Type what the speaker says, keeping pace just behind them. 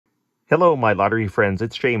Hello, my lottery friends.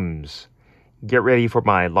 It's James. Get ready for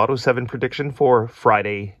my Lotto 7 prediction for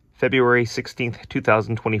Friday, February 16th,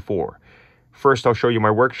 2024. First, I'll show you my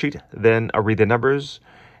worksheet, then I'll read the numbers,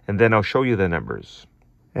 and then I'll show you the numbers.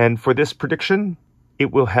 And for this prediction,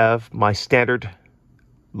 it will have my standard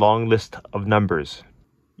long list of numbers.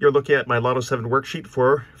 You're looking at my Lotto 7 worksheet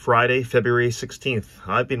for Friday, February 16th.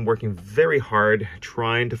 I've been working very hard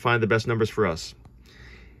trying to find the best numbers for us.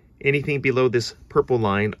 Anything below this purple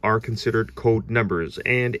line are considered code numbers,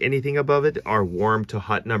 and anything above it are warm to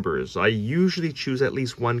hot numbers. I usually choose at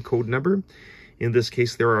least one code number. In this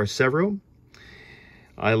case, there are several.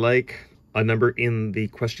 I like a number in the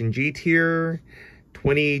question G tier,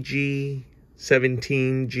 20G,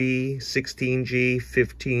 17G, 16G,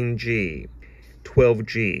 15G,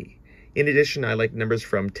 12G. In addition, I like numbers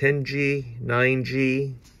from 10G,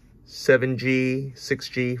 9G, 7G,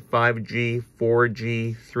 6G, 5G,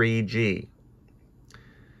 4G, 3G.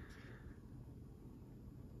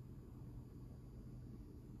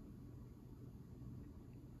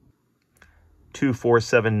 Two, 4,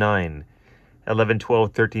 7, 9, 11,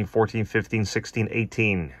 12, 13, 14, 15, 16,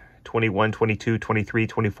 18, 21, 22, 23,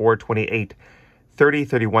 24, 28, 30,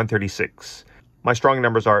 31, 36. My strong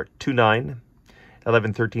numbers are 2, 9,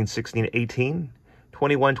 11, 13, 16, 18,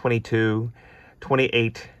 21, 22,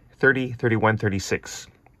 28, 30, 31, 36.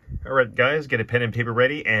 All right, guys, get a pen and paper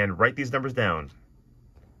ready and write these numbers down.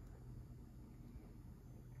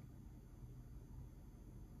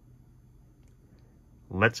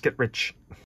 Let's get rich.